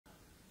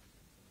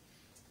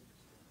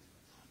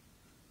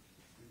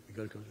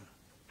Good, Coach.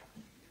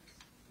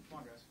 Come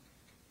on,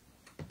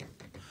 guys.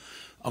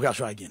 Okay, I'll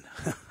try again.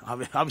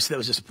 Obviously, that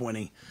was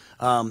disappointing.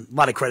 A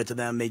lot of credit to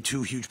them. Made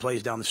 2 huge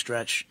plays down the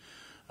stretch.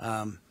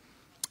 And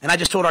I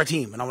just told our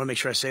team, and I want to make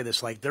sure I say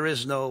this, like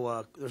there's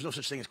no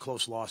such thing as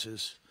close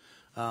losses.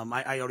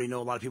 I already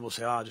know a lot of people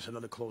say, just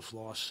another close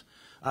loss.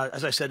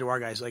 As I said to our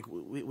guys, like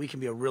we can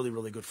be a really,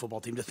 really good football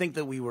team. To think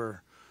that we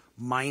were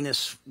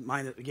minus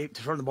to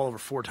turn the ball over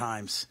 4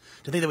 times,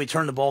 to think that we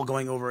turned the ball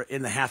going over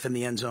in the half in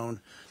the end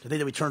zone, to think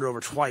that we turned it over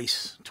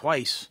twice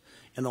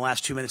in the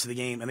last 2 minutes of the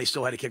game, and they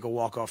still had to kick a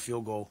walk-off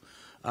field goal,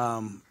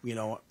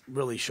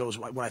 really shows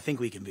what I think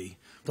we can be.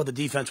 But the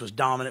defense was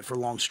dominant for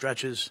long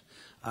stretches,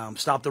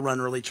 stopped the run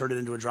early, turned it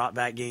into a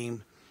drop-back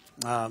game.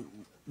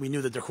 We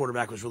knew that their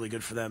quarterback was really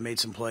good for them, made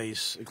some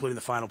plays, including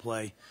the final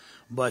play.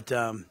 But,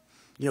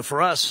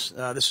 for us,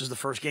 this is the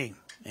first game,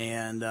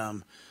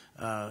 and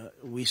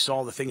we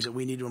saw the things that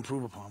we need to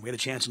improve upon. We had a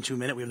chance in 2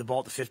 minutes. We have the ball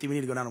at the 50. We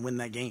need to go down and win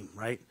that game,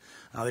 right?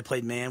 They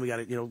played man. We got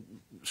to,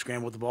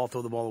 scramble with the ball,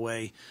 throw the ball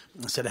away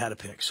instead of had a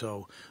pick.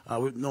 So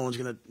no one's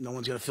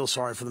gonna feel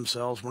sorry for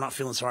themselves. We're not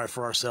feeling sorry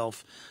for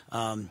ourselves.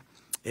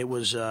 It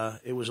was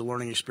a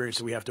learning experience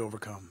that we have to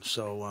overcome.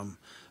 So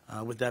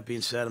with that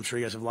being said, I'm sure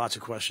you guys have lots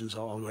of questions.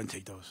 I'll go ahead and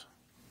take those.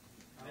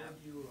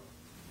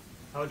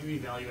 How would you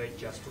evaluate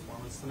Jeff's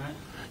performance tonight?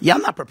 Yeah,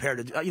 I'm not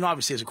prepared to.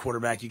 Obviously, as a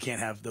quarterback, you can't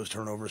have those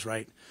turnovers,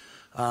 right?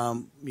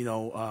 Even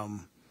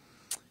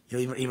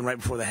right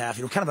before the half,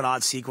 kind of an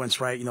odd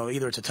sequence, right?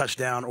 Either it's a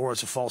touchdown or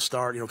it's a false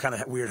start. Kind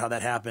of weird how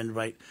that happened,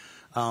 right?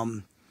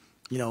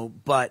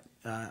 But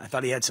I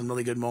thought he had some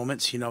really good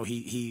moments.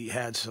 He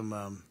had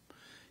some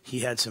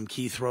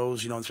key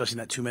throws. Especially in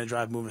that 2-minute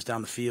drive, moving us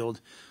down the field.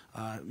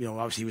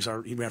 Obviously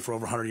he ran for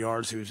over 100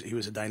 yards. He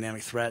was a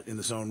dynamic threat in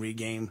the zone read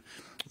game.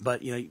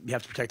 But you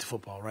have to protect the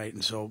football, right?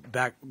 And so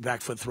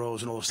back foot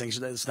throws and all those things.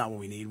 That's not what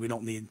we need. We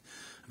don't need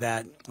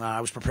that.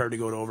 I was prepared to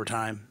go to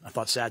overtime. I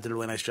thought Sat did a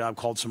really nice job.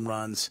 Called some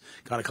runs,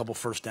 got a couple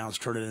first downs,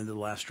 turned it into the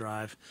last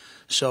drive.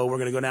 So we're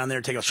going to go down there,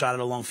 take a shot at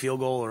a long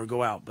field goal, or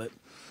go out. But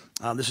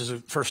this is a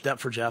first step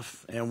for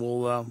Jeff, and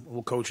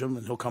we'll coach him,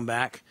 and he'll come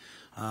back.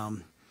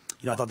 I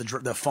thought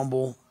the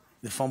fumble.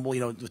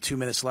 With 2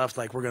 minutes left,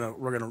 like we're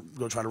gonna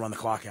go try to run the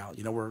clock out.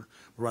 We're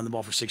running the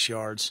ball for 6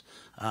 yards.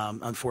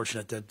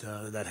 Unfortunate that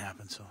that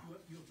happened. So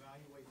you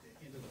evaluate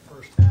the end of the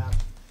first half.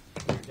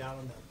 You're down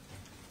on the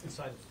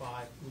inside the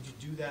 5. Would you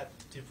do that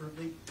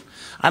differently?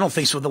 I don't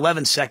think so. With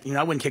 11 seconds,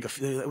 I wouldn't kick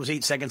it was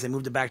 8 seconds. They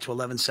moved it back to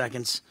 11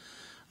 seconds.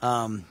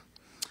 Obviously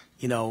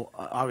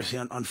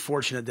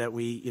unfortunate that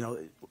we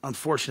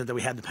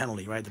had the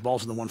penalty, right? The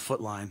ball's in the 1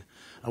 foot line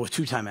with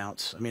 2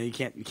 timeouts. I mean, you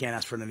can't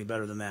ask for it any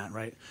better than that,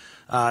 right?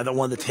 One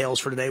of the tales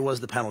for today was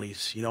the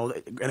penalties,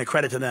 and a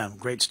credit to them.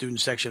 Great student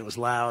section. It was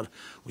loud.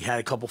 We had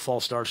a couple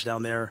false starts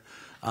down there.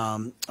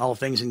 All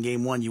things in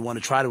game 1 you want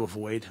to try to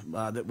avoid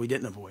that we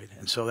didn't avoid,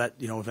 and so that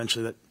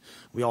eventually that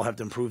we all have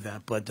to improve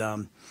that. But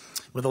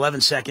with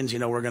 11 seconds,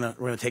 we're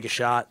gonna take a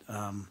shot.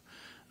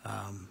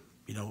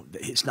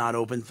 It's not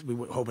open. We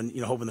were hoping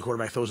the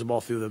quarterback throws the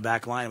ball through the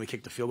back line and we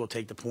kick the field goal,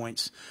 take the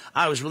points.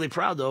 I was really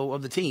proud though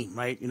of the team,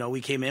 right?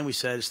 We came in, we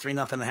said it's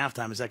 3-0 at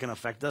halftime. Is that going to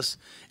affect us?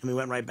 And we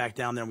went right back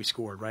down there and we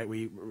scored, right?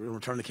 We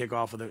returned the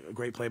kickoff with a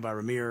great play by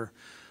Ramir.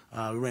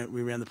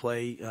 We ran the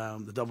play,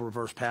 the double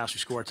reverse pass. We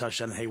scored a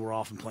touchdown, and hey, we're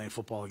off and playing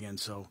football again.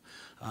 So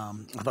I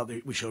thought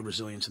we showed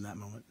resilience in that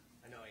moment.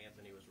 I know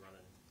Anthony was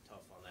running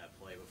tough on that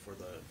play before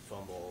the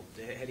fumble.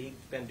 Had he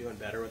been doing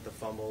better with the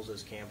fumbles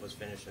as camp was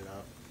finishing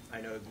up? I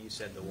know you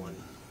said the one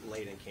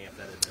late in camp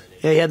that had been an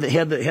issue. Yeah, he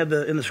had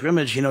the in the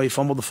scrimmage. He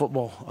fumbled the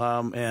football,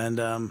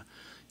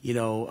 he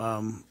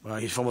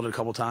fumbled it a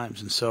couple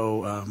times, and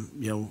so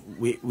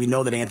we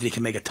know that Anthony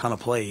can make a ton of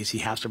plays. He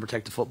has to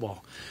protect the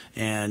football,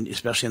 and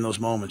especially in those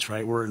moments,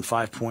 right? We're in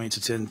 5 points.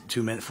 It's in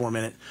 2 minute, 4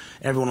 minute.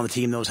 Everyone on the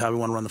team knows how we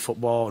want to run the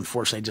football.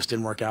 Unfortunately, it just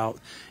didn't work out.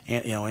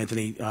 And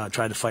Anthony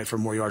tried to fight for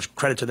more yards.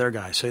 Credit to their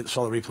guys. So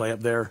saw the replay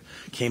up there,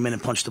 came in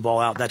and punched the ball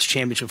out. That's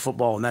championship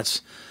football, and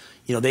that's.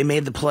 They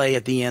made the play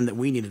at the end that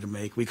we needed to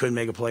make. We couldn't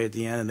make a play at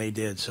the end, and they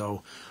did.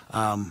 So,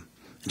 in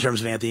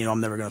terms of Anthony,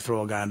 I'm never going to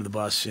throw a guy under the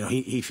bus.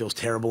 He feels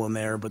terrible in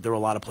there, but there were a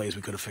lot of plays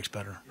we could have fixed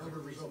better. Is there a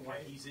reason why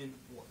he's in?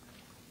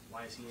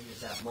 Why is he in at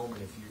that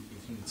moment? If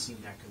you had seen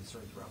that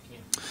concern throughout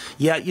camp?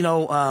 Yeah,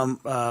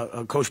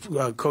 Coach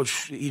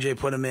EJ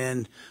put him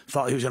in.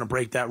 Thought he was going to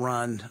break that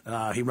run.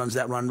 He runs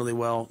that run really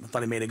well. I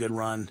thought he made a good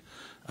run.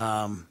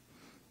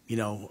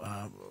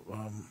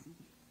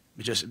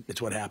 It's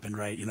what happened,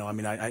 right?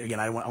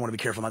 I want to be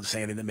careful not to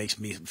say anything that makes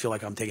me feel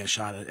like I'm taking a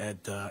shot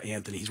at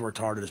Anthony. He's worked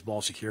hard at his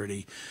ball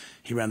security.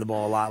 He ran the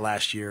ball a lot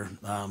last year.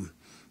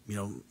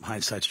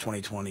 Hindsight's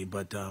 20/20,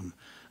 but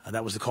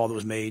that was the call that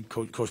was made.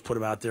 Coach put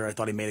him out there. I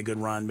thought he made a good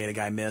run, made a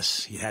guy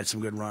miss. He had some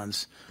good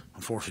runs.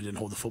 Unfortunately, didn't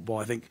hold the football.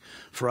 I think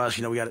for us,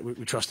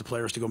 we trust the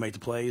players to go make the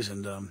plays,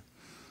 and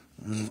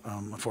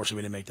unfortunately,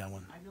 we didn't make that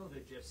one. I know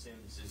that Jeff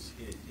Sims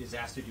is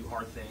asked to do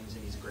hard things,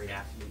 and he's a great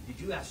athlete. Did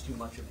you ask too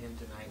much of him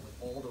tonight with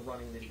all the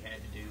running that he had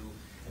to do,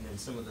 and then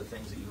some of the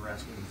things that you were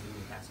asking him to do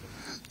in the past game?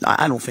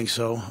 I don't think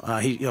so.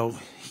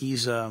 He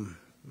is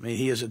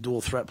a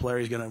dual threat player.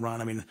 He's going to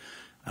run.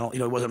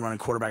 he wasn't running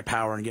quarterback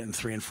power and getting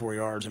 3 and 4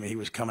 yards. I mean, he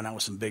was coming out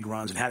with some big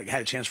runs and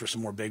had a chance for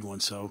some more big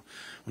ones. So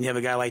when you have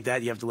a guy like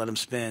that, you have to let him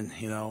spin.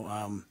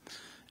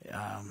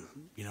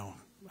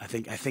 I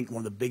think one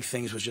of the big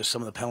things was just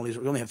some of the penalties.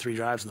 We only had 3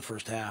 drives in the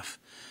first half,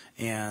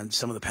 and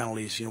some of the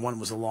penalties. One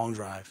was a long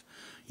drive.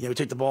 We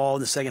took the ball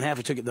in the second half.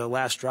 We took it the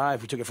last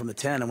drive. We took it from the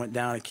 10 and went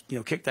down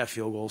and kicked that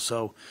field goal.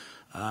 So,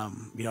 I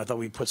thought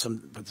we put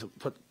some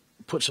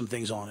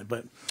things on it.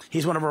 But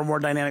he's one of our more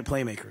dynamic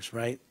playmakers,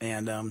 right?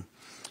 And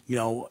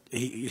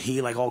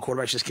he like all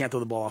quarterbacks just can't throw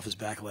the ball off his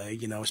back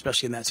leg.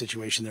 Especially in that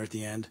situation there at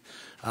the end.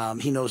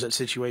 He knows that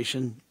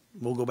situation.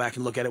 We'll go back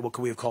and look at it. What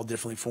could we have called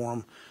differently for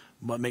him?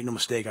 But make no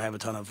mistake, I have a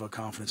ton of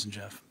confidence in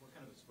Jeff. What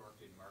kind of a spark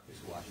did Marcus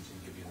Washington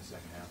give you in the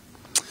second half?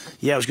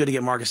 Yeah, it was good to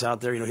get Marcus out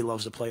there. He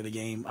loves to play the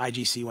game.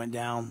 IGC went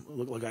down. It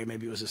looked like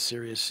maybe it was a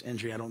serious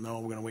injury. I don't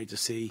know. We're going to wait to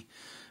see.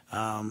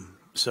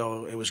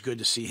 So it was good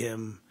to see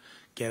him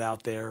get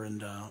out there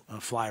and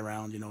fly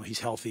around.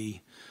 He's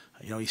healthy.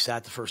 He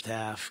sat the first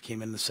half,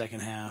 came in the second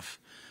half.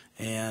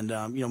 And,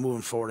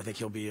 moving forward, I think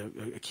he'll be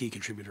a key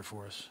contributor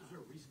for us. Is there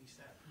a reason he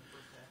sat in the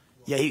first half?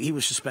 Yeah, he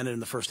was suspended in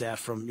the first half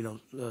from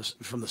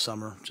the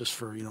summer, just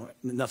for,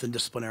 nothing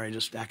disciplinary,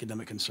 just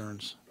academic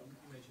concerns. You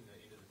mentioned the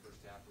end of the first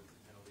half with the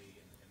penalty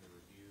and the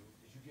review.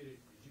 Did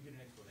you get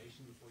an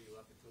explanation before you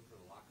left the field for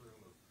the locker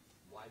room of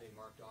why they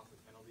marked off the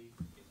penalty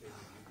if they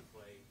reviewed the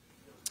play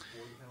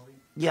before the penalty?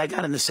 Yeah, I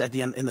got in at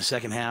the end in the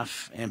second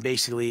half, and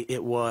basically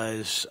it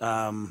was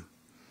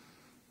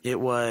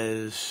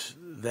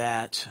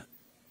that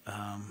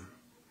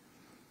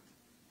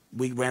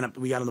we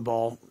got on the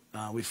ball,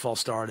 we false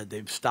started,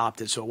 they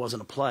stopped it, so it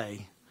wasn't a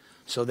play.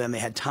 So then they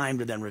had time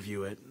to then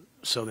review it.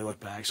 So they looked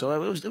back. So it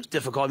was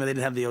difficult. I mean, they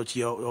didn't have the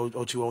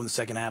O2O in the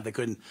second half. They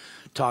couldn't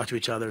talk to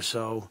each other.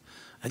 So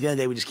at the end of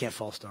the day, we just can't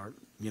false start.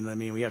 You know what I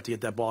mean? We have to get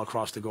that ball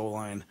across the goal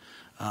line.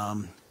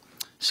 But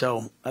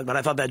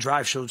I thought that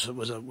drive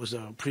was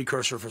a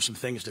precursor for some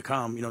things to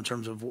come, in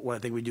terms of what I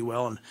think we do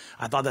well. And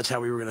I thought that's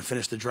how we were going to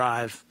finish the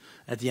drive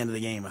at the end of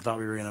the game. I thought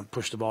we were going to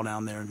push the ball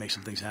down there and make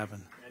some things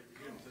happen. Do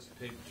you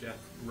anticipate Jeff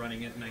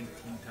running it 19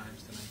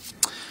 times tonight?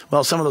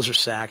 Well, some of those are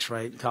sacks,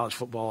 right? College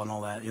football and all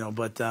that,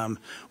 But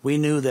we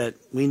knew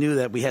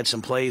that we had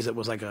some plays that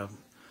was like a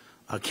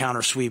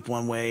counter sweep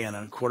one way and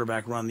a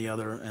quarterback run the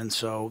other, and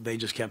so they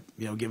just kept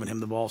giving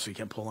him the ball, so he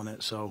kept pulling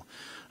it. So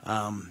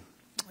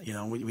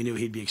we knew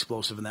he'd be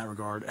explosive in that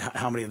regard.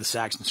 How many of the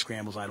sacks and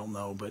scrambles, I don't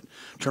know, but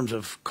in terms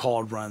of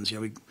called runs,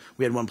 we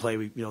had one play,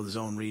 the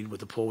zone read with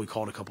the pull, we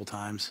called a couple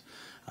times.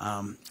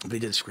 They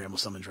did scramble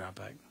some and drop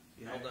back.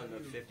 You held them to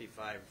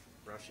 55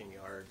 rushing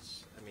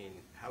yards. I mean,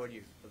 how would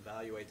you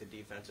evaluate the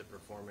defensive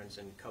performance,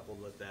 and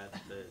coupled with that,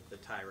 the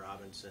Ty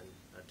Robinson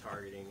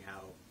targeting,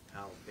 how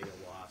big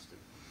a loss did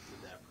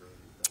that prove?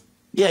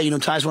 Yeah,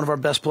 Ty's one of our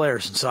best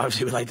players, and so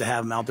obviously we'd like to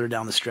have him out there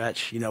down the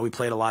stretch. We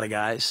played a lot of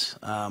guys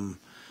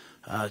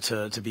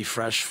to be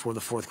fresh for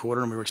the fourth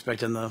quarter, and we were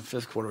expecting the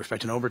fifth quarter, we were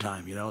expecting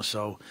overtime,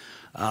 So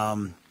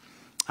I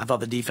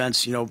thought the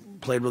defense,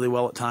 played really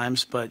well at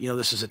times, but,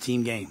 this is a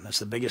team game. That's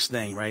the biggest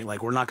thing, right?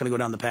 Like, we're not going to go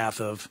down the path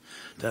of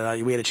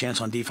that we had a chance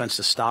on defense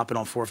to stop it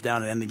on fourth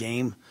down and end the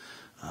game.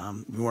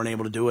 We weren't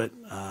able to do it.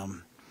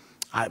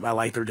 I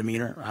like their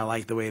demeanor. I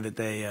like the way that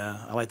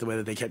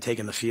they kept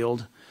taking the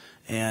field.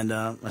 And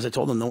as I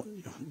told them,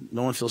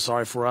 no one feels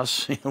sorry for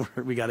us.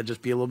 We got to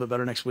just be a little bit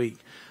better next week,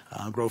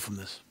 grow from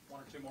this.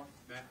 One or two more.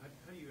 Matt, how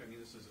do you,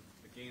 this is a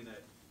game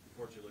that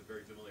unfortunately looked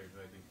very familiar to,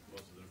 I think,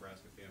 most of the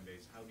Nebraska fan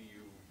base. How do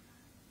you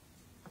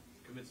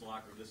convince the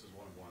locker room this is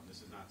 1-1?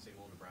 This is not same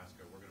old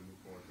Nebraska. We're going to move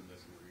forward from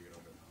this and we're going to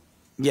get over it.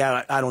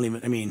 Yeah, I don't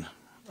even,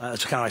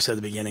 that's kind of what I said at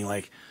the beginning,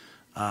 like,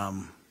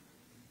 we're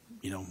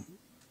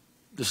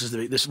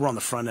on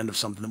the front end of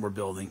something that we're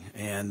building.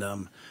 And,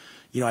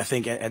 I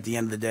think at the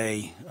end of the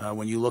day,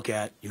 when you look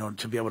at,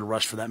 to be able to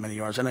rush for that many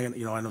yards, and I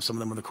know some of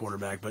them are the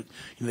quarterback, but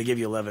they give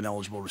you 11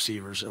 eligible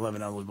receivers,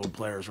 11 eligible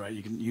players, right?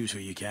 You can use who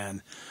you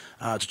can.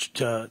 I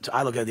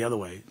look at it the other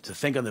way, to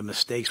think of the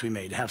mistakes we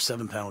made, to have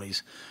 7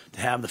 penalties,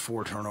 to have the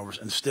 4 turnovers,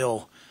 and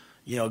still,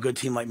 a good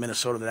team like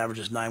Minnesota that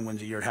averages 9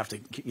 wins a year have to,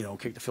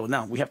 kick the field.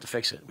 Now we have to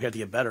fix it. We have to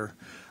get better.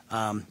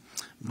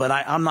 But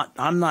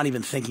I'm not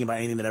even thinking about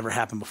anything that ever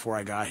happened before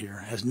I got here.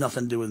 It has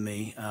nothing to do with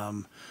me.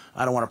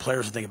 I don't want our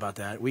players to think about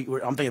that.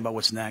 I'm thinking about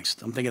what's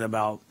next. I'm thinking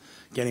about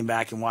getting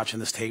back and watching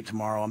this tape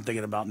tomorrow. I'm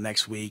thinking about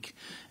next week.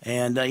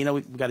 And,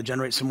 we've got to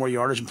generate some more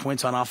yardage and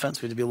points on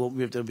offense. We have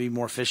to be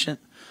more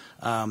efficient.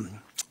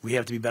 We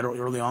have to be better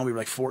early on. We were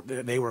like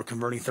they were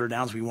converting third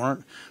downs. We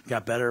weren't. We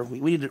got better.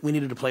 We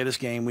needed to play this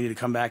game. We need to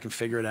come back and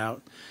figure it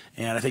out.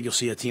 And I think you'll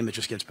see a team that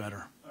just gets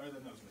better. Other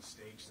than those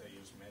mistakes that you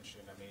just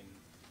mentioned,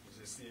 is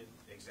this the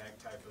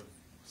exact type of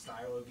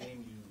style of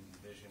game you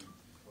envision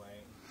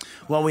playing?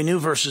 Well, we knew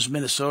versus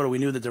Minnesota, we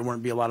knew that there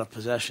wouldn't be a lot of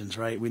possessions,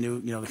 right? We knew,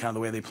 the kind of the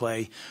way they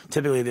play.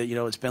 Typically, that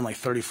it's been like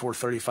 34,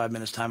 35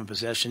 minutes time of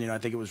possession. I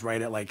think it was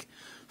right at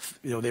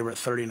they were at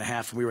 30 and a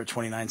half, and we were at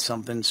 29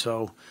 something.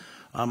 So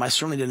I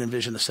certainly didn't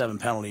envision the 7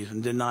 penalties,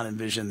 and did not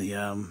envision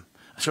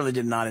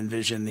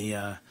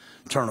the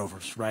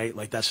turnovers, right?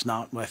 Like, that's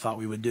not what I thought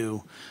we would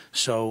do.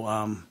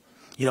 So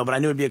But I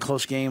knew it'd be a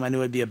close game. I knew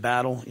it'd be a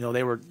battle.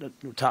 They were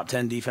top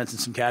 10 defense in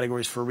some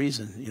categories for a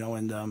reason.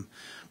 And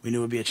we knew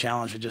it'd be a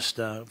challenge.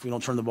 If we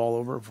don't turn the ball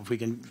over, if we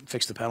can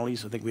fix the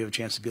penalties, I think we have a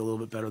chance to be a little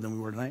bit better than we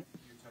were tonight.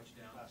 Your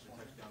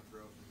touchdown throw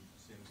from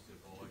Sims to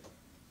Bullock,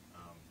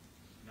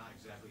 not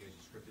exactly as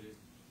you scripted it.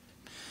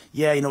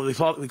 Yeah,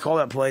 we call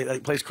that play.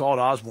 That play's called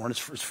Osborne. It's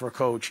for a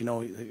coach.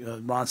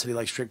 Ron said he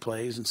likes trick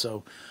plays, and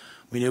so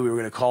we knew we were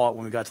going to call it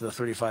when we got to the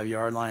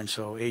 35-yard line.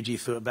 So AG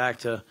threw it back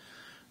to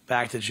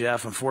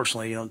Jeff.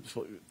 Unfortunately,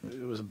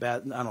 it was a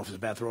bad. I don't know if it was a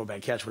bad throw, a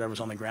bad catch,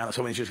 whatever's on the ground. I was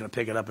hoping he was just going to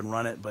pick it up and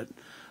run it, but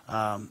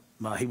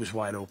he was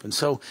wide open.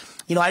 So,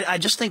 I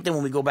just think that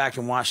when we go back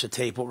and watch the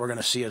tape, what we're going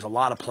to see is a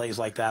lot of plays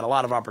like that, a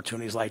lot of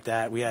opportunities like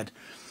that. We had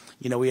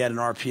an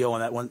RPO on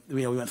that one.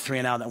 We went 3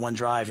 and out on that one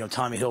drive.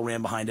 Tommy Hill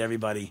ran behind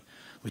everybody.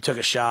 We took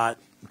a shot,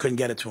 couldn't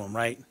get it to him,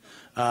 right?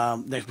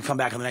 Then we come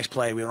back on the next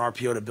play. We have an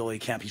RPO to Billy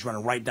Kemp. He's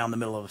running right down the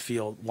middle of the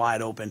field,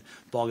 wide open.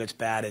 Ball gets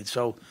batted.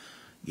 So,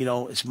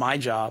 it's my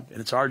job and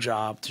it's our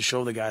job to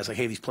show the guys, like,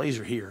 hey, these plays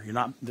are here. You're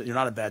not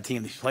a bad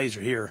team. These plays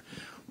are here.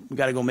 We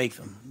got to go make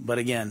them. But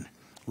again,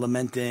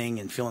 lamenting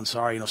and feeling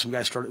sorry. Some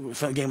guys started. When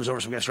the game was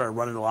over, some guys started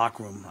running to the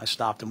locker room. I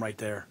stopped them right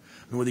there.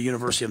 We're the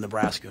University of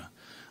Nebraska.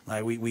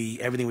 Like we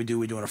everything we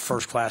do in a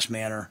first-class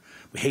manner.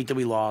 We hate that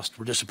we lost.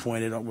 We're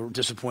disappointed. We're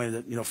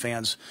disappointed that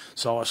fans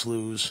saw us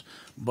lose.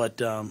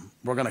 But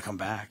we're going to come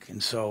back.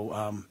 And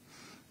so,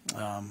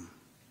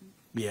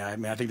 yeah,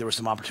 I think there were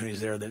some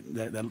opportunities there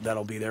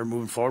that'll be there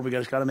moving forward. We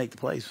just got to make the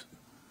plays.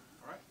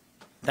 All right.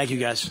 Thank you,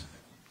 guys.